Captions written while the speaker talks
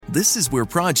This is where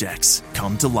projects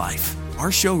come to life. Our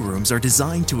showrooms are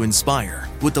designed to inspire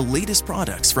with the latest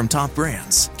products from top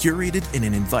brands, curated in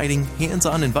an inviting,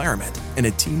 hands-on environment, and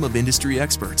a team of industry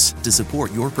experts to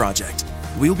support your project.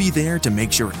 We'll be there to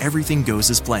make sure everything goes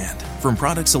as planned, from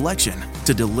product selection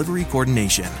to delivery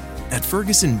coordination. At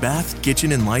Ferguson Bath,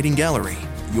 Kitchen and Lighting Gallery,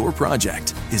 your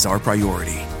project is our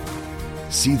priority.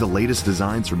 See the latest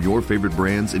designs from your favorite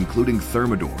brands, including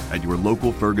Thermador, at your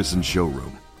local Ferguson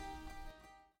showroom.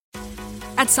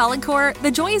 At Solid Core, the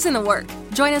joy is in the work.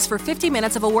 Join us for 50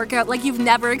 minutes of a workout like you've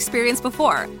never experienced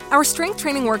before. Our strength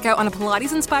training workout on a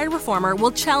Pilates-inspired reformer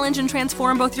will challenge and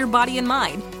transform both your body and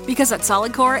mind. Because at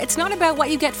Solid Core, it's not about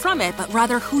what you get from it, but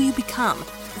rather who you become.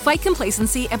 Fight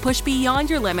complacency and push beyond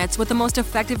your limits with the most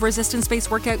effective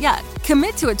resistance-based workout yet.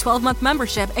 Commit to a 12-month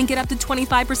membership and get up to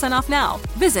 25% off now.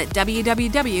 Visit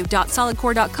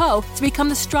www.solidcore.co to become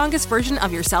the strongest version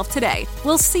of yourself today.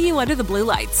 We'll see you under the blue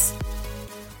lights.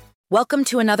 Welcome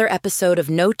to another episode of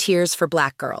No Tears for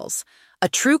Black Girls, a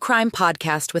true crime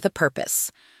podcast with a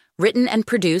purpose. Written and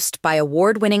produced by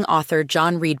award-winning author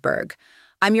John Reedberg.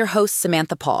 I'm your host,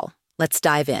 Samantha Paul. Let's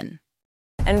dive in.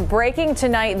 And breaking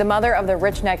tonight, the mother of the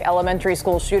Rich Neck Elementary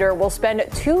School shooter will spend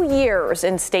 2 years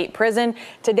in state prison.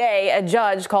 Today, a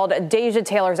judge called Deja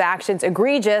Taylor's actions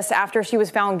egregious after she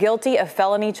was found guilty of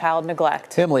felony child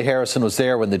neglect. Emily Harrison was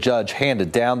there when the judge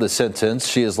handed down the sentence.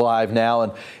 She is live now.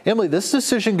 And Emily, this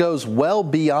decision goes well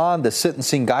beyond the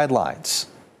sentencing guidelines.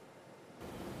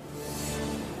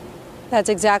 That's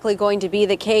exactly going to be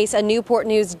the case. A Newport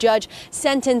News judge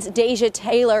sentenced Deja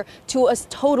Taylor to a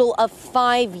total of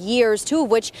 5 years, 2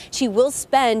 of which she will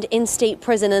spend in state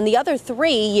prison. And the other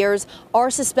 3 years are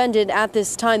suspended at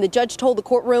this time. The judge told the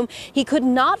courtroom he could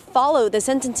not follow the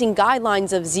sentencing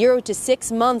guidelines of 0 to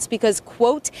 6 months because,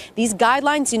 quote, these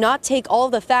guidelines do not take all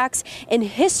the facts and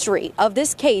history of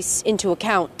this case into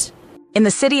account. In the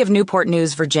city of Newport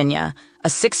News, Virginia, a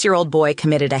 6-year-old boy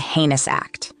committed a heinous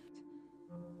act.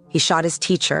 He shot his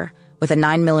teacher with a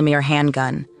 9mm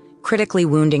handgun, critically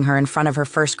wounding her in front of her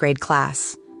first-grade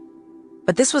class.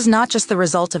 But this was not just the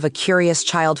result of a curious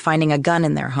child finding a gun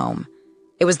in their home.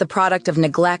 It was the product of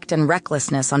neglect and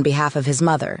recklessness on behalf of his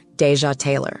mother, Deja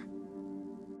Taylor.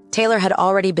 Taylor had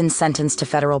already been sentenced to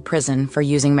federal prison for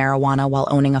using marijuana while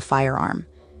owning a firearm,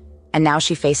 and now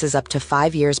she faces up to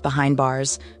 5 years behind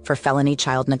bars for felony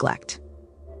child neglect.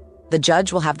 The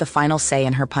judge will have the final say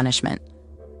in her punishment.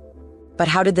 But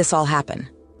how did this all happen?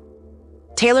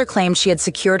 Taylor claimed she had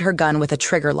secured her gun with a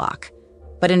trigger lock,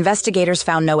 but investigators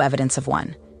found no evidence of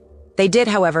one. They did,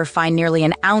 however, find nearly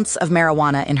an ounce of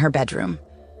marijuana in her bedroom.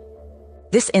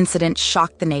 This incident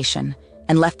shocked the nation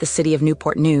and left the city of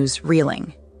Newport News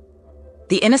reeling.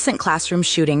 The innocent classroom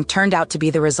shooting turned out to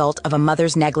be the result of a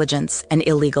mother's negligence and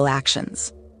illegal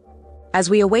actions. As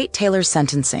we await Taylor's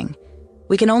sentencing,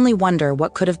 we can only wonder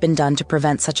what could have been done to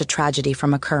prevent such a tragedy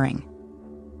from occurring.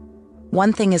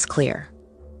 One thing is clear.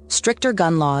 Stricter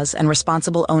gun laws and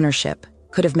responsible ownership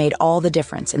could have made all the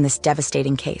difference in this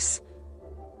devastating case.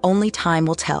 Only time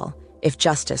will tell if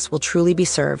justice will truly be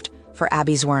served for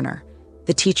Abby Zwerner,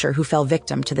 the teacher who fell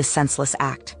victim to this senseless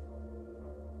act.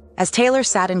 As Taylor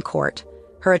sat in court,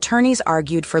 her attorneys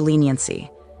argued for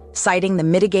leniency, citing the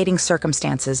mitigating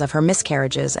circumstances of her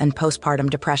miscarriages and postpartum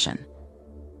depression.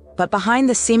 But behind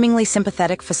the seemingly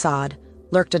sympathetic facade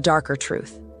lurked a darker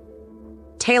truth.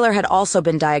 Taylor had also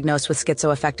been diagnosed with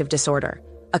schizoaffective disorder,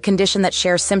 a condition that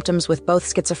shares symptoms with both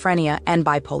schizophrenia and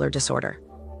bipolar disorder.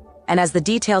 And as the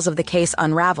details of the case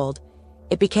unraveled,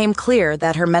 it became clear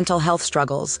that her mental health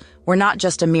struggles were not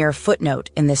just a mere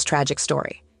footnote in this tragic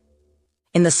story.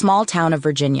 In the small town of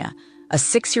Virginia, a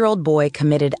 6-year-old boy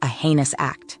committed a heinous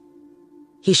act.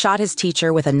 He shot his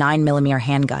teacher with a 9mm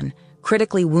handgun,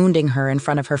 critically wounding her in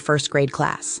front of her first-grade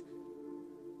class.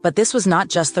 But this was not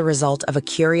just the result of a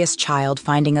curious child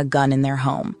finding a gun in their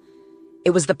home.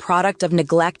 It was the product of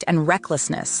neglect and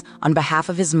recklessness on behalf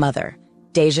of his mother,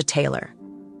 Deja Taylor.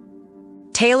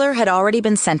 Taylor had already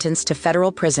been sentenced to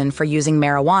federal prison for using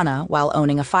marijuana while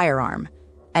owning a firearm,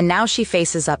 and now she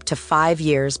faces up to 5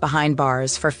 years behind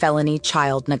bars for felony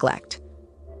child neglect.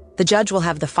 The judge will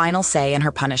have the final say in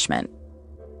her punishment.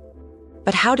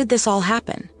 But how did this all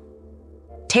happen?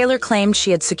 Taylor claimed she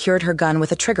had secured her gun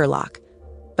with a trigger lock,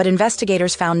 but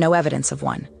investigators found no evidence of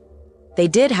one. They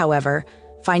did, however,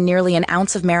 find nearly an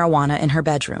ounce of marijuana in her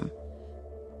bedroom.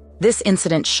 This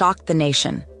incident shocked the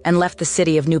nation and left the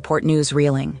city of Newport News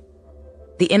reeling.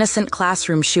 The innocent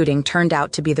classroom shooting turned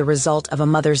out to be the result of a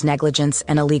mother's negligence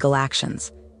and illegal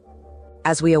actions.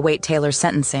 As we await Taylor's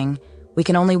sentencing, we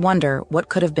can only wonder what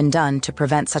could have been done to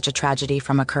prevent such a tragedy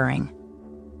from occurring.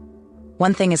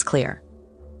 One thing is clear.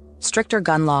 Stricter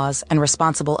gun laws and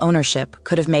responsible ownership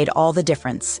could have made all the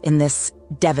difference in this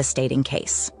devastating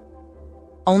case.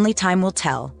 Only time will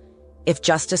tell if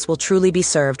justice will truly be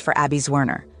served for Abby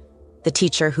Zwerner, the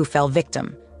teacher who fell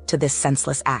victim to this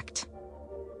senseless act.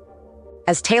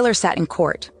 As Taylor sat in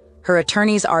court, her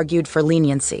attorneys argued for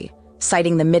leniency,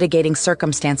 citing the mitigating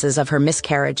circumstances of her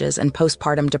miscarriages and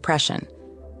postpartum depression.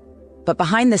 But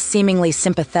behind this seemingly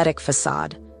sympathetic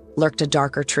facade lurked a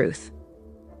darker truth.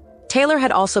 Taylor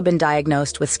had also been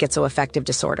diagnosed with schizoaffective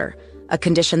disorder, a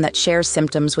condition that shares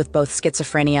symptoms with both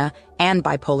schizophrenia and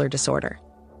bipolar disorder.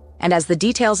 And as the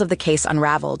details of the case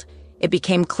unraveled, it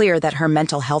became clear that her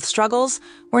mental health struggles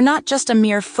were not just a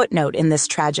mere footnote in this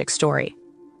tragic story.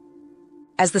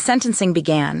 As the sentencing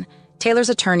began, Taylor's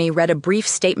attorney read a brief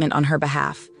statement on her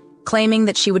behalf, claiming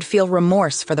that she would feel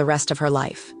remorse for the rest of her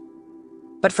life.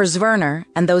 But for Zwerner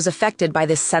and those affected by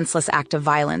this senseless act of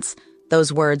violence,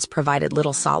 those words provided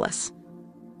little solace.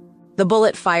 The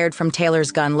bullet fired from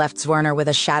Taylor's gun left Zwerner with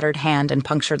a shattered hand and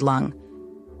punctured lung.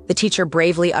 The teacher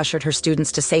bravely ushered her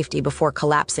students to safety before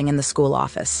collapsing in the school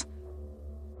office.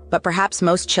 But perhaps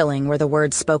most chilling were the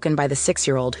words spoken by the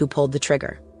 6-year-old who pulled the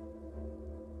trigger.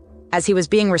 As he was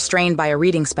being restrained by a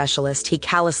reading specialist, he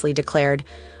callously declared,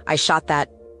 "I shot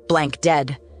that blank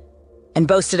dead," and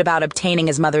boasted about obtaining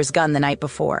his mother's gun the night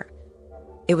before.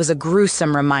 It was a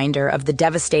gruesome reminder of the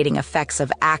devastating effects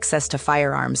of access to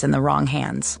firearms in the wrong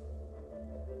hands.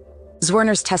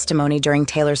 Zwerner's testimony during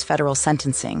Taylor's federal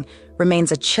sentencing remains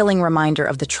a chilling reminder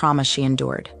of the trauma she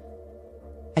endured.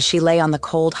 As she lay on the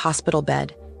cold hospital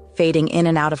bed, fading in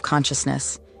and out of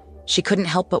consciousness, she couldn't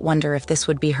help but wonder if this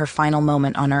would be her final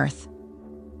moment on Earth.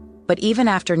 But even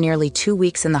after nearly 2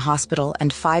 weeks in the hospital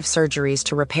and 5 surgeries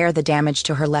to repair the damage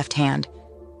to her left hand,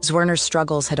 Zwerner's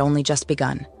struggles had only just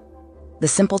begun. The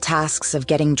simple tasks of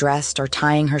getting dressed or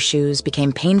tying her shoes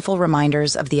became painful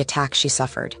reminders of the attack she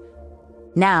suffered.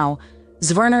 Now,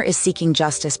 Zwerner is seeking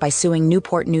justice by suing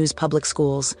Newport News Public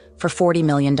Schools for $40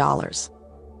 million,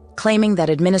 claiming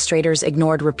that administrators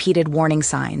ignored repeated warning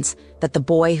signs that the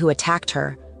boy who attacked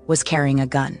her was carrying a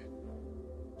gun.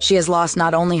 She has lost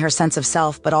not only her sense of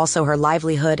self, but also her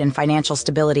livelihood and financial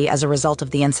stability as a result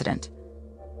of the incident.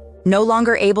 No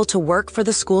longer able to work for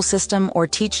the school system or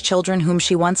teach children whom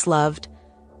she once loved,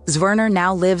 Zwerner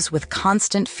now lives with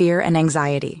constant fear and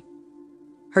anxiety.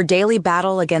 Her daily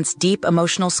battle against deep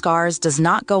emotional scars does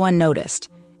not go unnoticed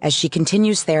as she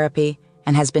continues therapy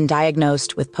and has been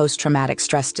diagnosed with post-traumatic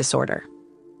stress disorder.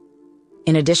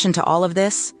 In addition to all of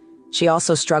this, she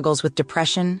also struggles with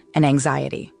depression and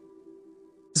anxiety.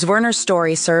 Zwerner's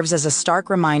story serves as a stark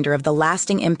reminder of the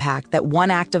lasting impact that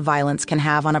one act of violence can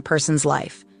have on a person's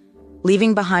life,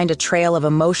 leaving behind a trail of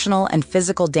emotional and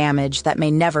physical damage that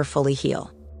may never fully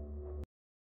heal.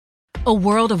 A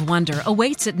world of wonder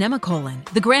awaits at Nemacolin.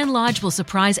 The Grand Lodge will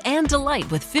surprise and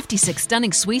delight with 56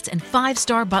 stunning suites and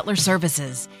 5-star butler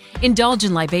services. Indulge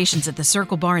in libations at the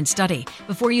Circle Bar and Study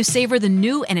before you savor the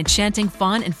new and enchanting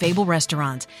Fawn and Fable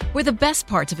restaurant, where the best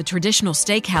parts of a traditional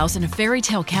steakhouse and a fairy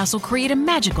tale castle create a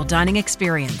magical dining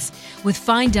experience. With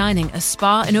fine dining, a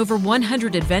spa, and over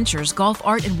 100 adventures, golf,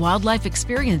 art, and wildlife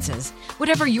experiences.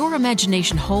 Whatever your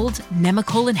imagination holds,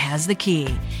 Nemacolin has the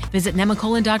key. Visit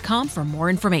nemacolin.com for more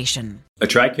information. A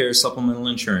TRICARE supplemental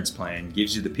insurance plan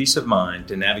gives you the peace of mind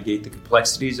to navigate the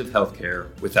complexities of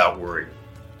healthcare without worry.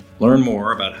 Learn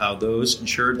more about how those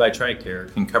insured by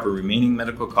TRICARE can cover remaining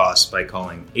medical costs by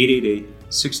calling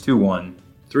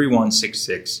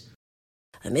 888-621-3166.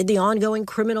 Amid the ongoing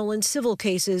criminal and civil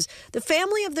cases, the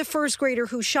family of the first grader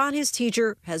who shot his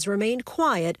teacher has remained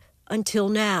quiet until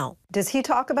now. Does he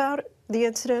talk about the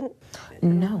incident?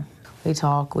 No. We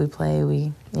talk, we play,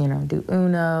 we, do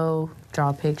Uno,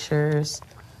 draw pictures,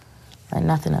 but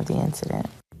nothing of the incident.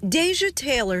 Deja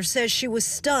Taylor says she was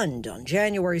stunned on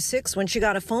January 6th when she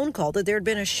got a phone call that there had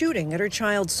been a shooting at her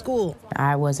child's school.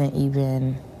 I wasn't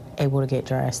even able to get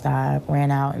dressed. I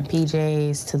ran out in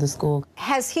PJs to the school.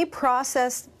 Has he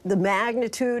processed the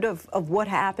magnitude of what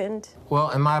happened?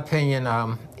 Well, in my opinion,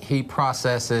 he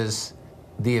processes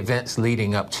the events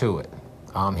leading up to it.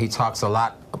 He talks a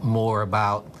lot more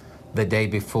about the day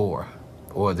before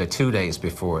or the 2 days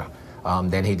before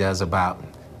than he does about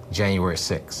January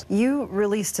 6th. You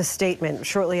released a statement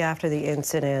shortly after the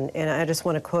incident, and I just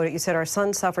want to quote it. You said, "Our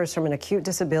son suffers from an acute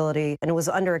disability and was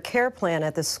under a care plan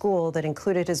at the school that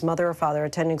included his mother or father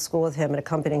attending school with him and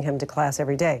accompanying him to class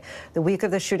every day. The week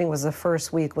of the shooting was the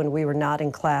first week when we were not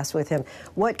in class with him."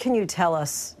 What can you tell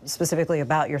us specifically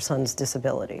about your son's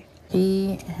disability?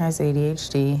 He has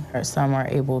ADHD. Some are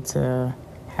able to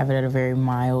have it at a very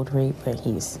mild rate, but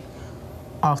he's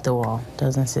off the wall,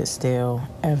 doesn't sit still,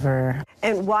 ever.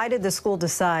 And why did the school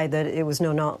decide that it was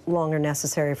no longer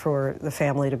necessary for the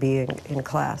family to be in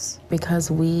class? Because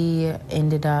we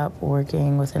ended up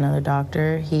working with another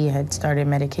doctor. He had started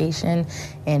medication,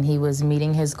 and he was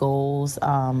meeting his goals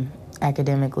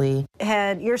academically.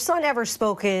 Had your son ever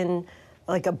spoken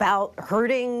about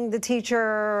hurting the teacher,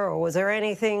 or was there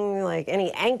anything,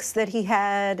 any angst that he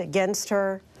had against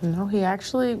her? No, he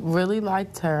actually really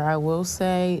liked her. I will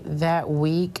say that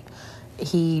week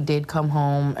he did come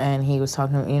home and he was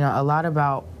talking, a lot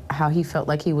about how he felt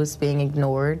like he was being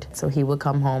ignored. So he would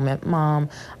come home and, Mom,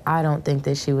 I don't think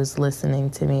that she was listening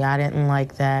to me. I didn't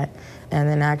like that. And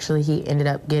then actually he ended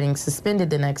up getting suspended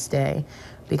the next day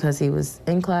because he was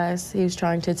in class. He was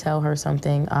trying to tell her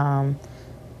something.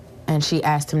 And she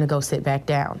asked him to go sit back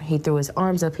down. He threw his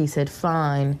arms up, he said,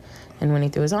 fine. And when he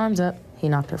threw his arms up, he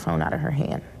knocked her phone out of her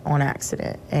hand on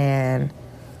accident. And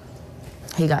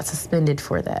he got suspended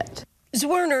for that.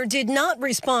 Zwerner did not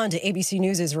respond to ABC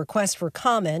News' request for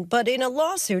comment, but in a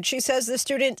lawsuit, she says the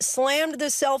student slammed the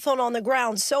cell phone on the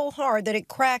ground so hard that it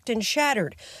cracked and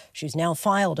shattered. She's now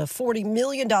filed a $40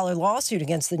 million lawsuit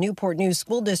against the Newport News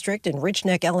School District and Rich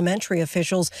Neck Elementary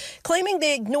officials, claiming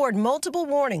they ignored multiple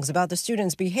warnings about the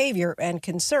student's behavior and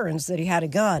concerns that he had a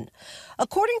gun.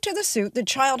 According to the suit, the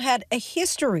child had a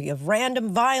history of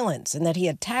random violence and that he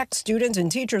attacked students and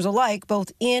teachers alike,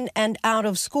 both in and out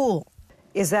of school.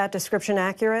 Is that description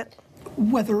accurate?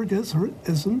 Whether it is or it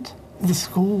isn't, the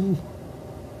school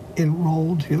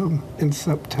enrolled him in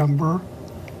September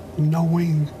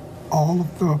knowing all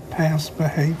of the past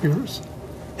behaviors,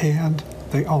 and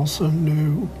they also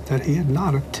knew that he had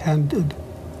not attended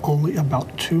only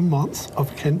about 2 months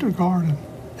of kindergarten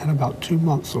and about 2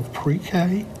 months of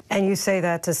pre-K. And you say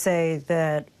that to say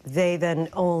that they then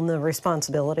own the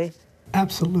responsibility?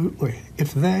 Absolutely.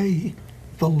 If they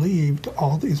believed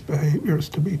all these behaviors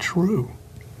to be true,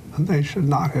 and they should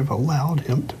not have allowed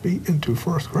him to be into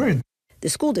first grade. The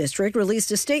school district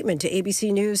released a statement to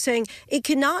ABC News saying it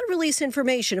cannot release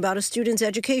information about a student's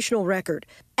educational record.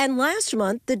 And last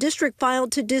month, the district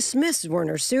filed to dismiss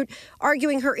Zwerner's suit,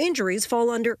 arguing her injuries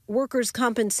fall under workers'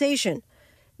 compensation.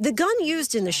 The gun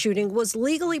used in the shooting was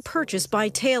legally purchased by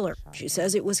Taylor. She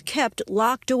says it was kept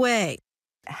locked away.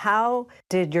 How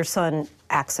did your son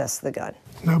access the gun?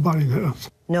 Nobody knows.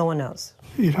 No one knows.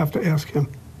 You'd have to ask him.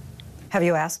 Have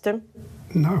you asked him?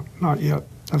 No, not yet.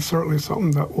 That's certainly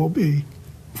something that will be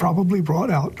probably brought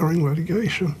out during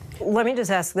litigation. Let me just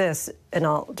ask this, and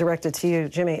I'll direct it to you,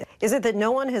 Jimmy. Is it that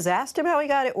no one has asked him how he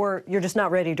got it, or you're just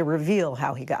not ready to reveal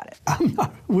how he got it?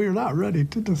 We're not ready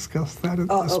to discuss that at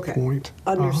this point.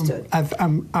 Understood.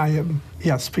 I am,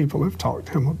 yes, people have talked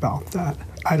to him about that.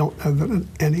 I don't know that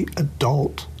any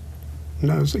adult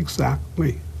knows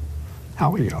exactly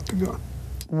how he got the gun.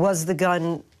 Was the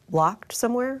gun locked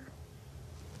somewhere?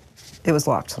 It was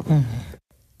locked somewhere. Mm-hmm.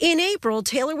 In April,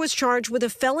 Taylor was charged with a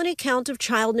felony count of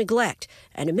child neglect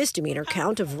and a misdemeanor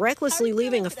count of recklessly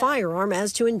leaving a firearm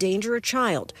as to endanger a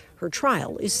child. Her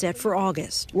trial is set for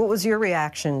August. What was your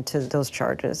reaction to those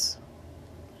charges?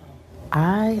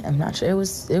 I am not sure. It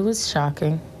was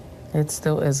shocking. It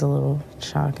still is a little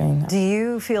shocking. Do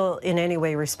you feel in any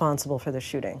way responsible for the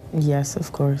shooting? Yes,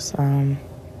 of course.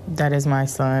 That is my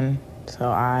son. So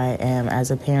I am,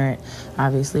 as a parent,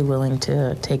 obviously willing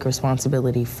to take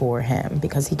responsibility for him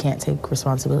because he can't take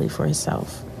responsibility for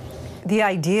himself. The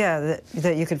idea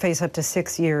that you could face up to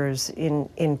 6 years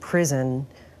in prison,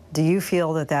 do you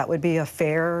feel that that would be a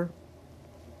fair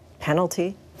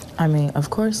penalty? I mean, of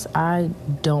course, I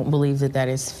don't believe that that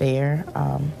is fair,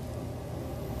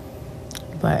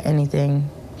 but anything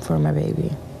for my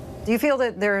baby. Do you feel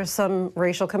that there is some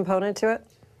racial component to it?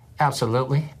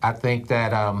 Absolutely. I think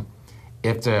that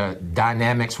if the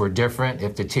dynamics were different,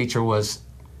 if the teacher was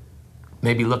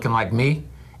maybe looking like me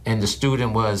and the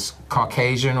student was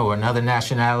Caucasian or another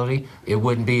nationality, it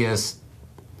wouldn't be as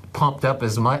pumped up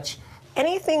as much.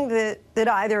 Anything that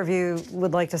either of you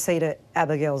would like to say to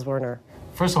Abigail Zwerner?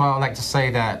 First of all, I'd like to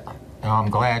say that I'm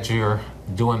glad you're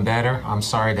doing better. I'm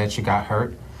sorry that you got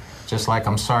hurt. Just like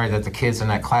I'm sorry that the kids in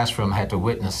that classroom had to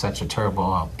witness such a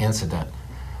terrible incident.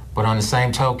 But on the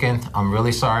same token, I'm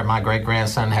really sorry my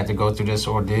great-grandson had to go through this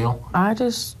ordeal. I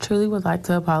just truly would like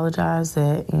to apologize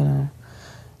that,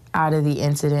 out of the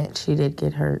incident, she did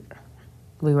get hurt.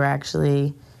 We were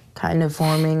actually kind of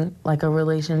forming like a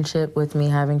relationship with me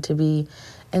having to be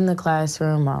in the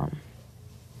classroom.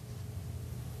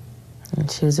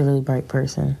 And she was a really bright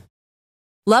person.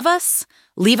 Love us?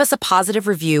 Leave us a positive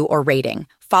review or rating.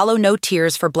 Follow No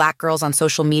Tears for Black Girls on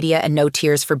social media and No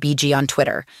Tears for BG on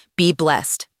Twitter. Be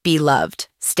blessed. Be loved.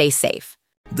 Stay safe.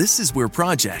 This is where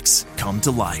projects come to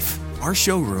life. Our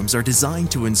showrooms are designed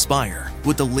to inspire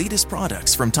with the latest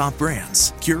products from top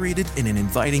brands, curated in an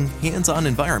inviting, hands-on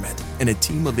environment, and a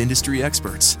team of industry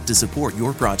experts to support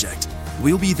your project.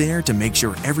 We'll be there to make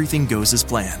sure everything goes as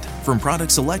planned, from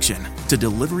product selection to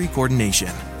delivery coordination.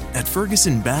 At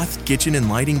Ferguson Bath, Kitchen, and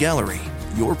Lighting Gallery,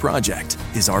 your project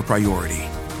is our priority.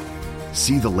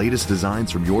 See the latest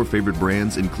designs from your favorite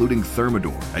brands, including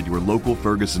Thermador, at your local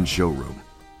Ferguson showroom.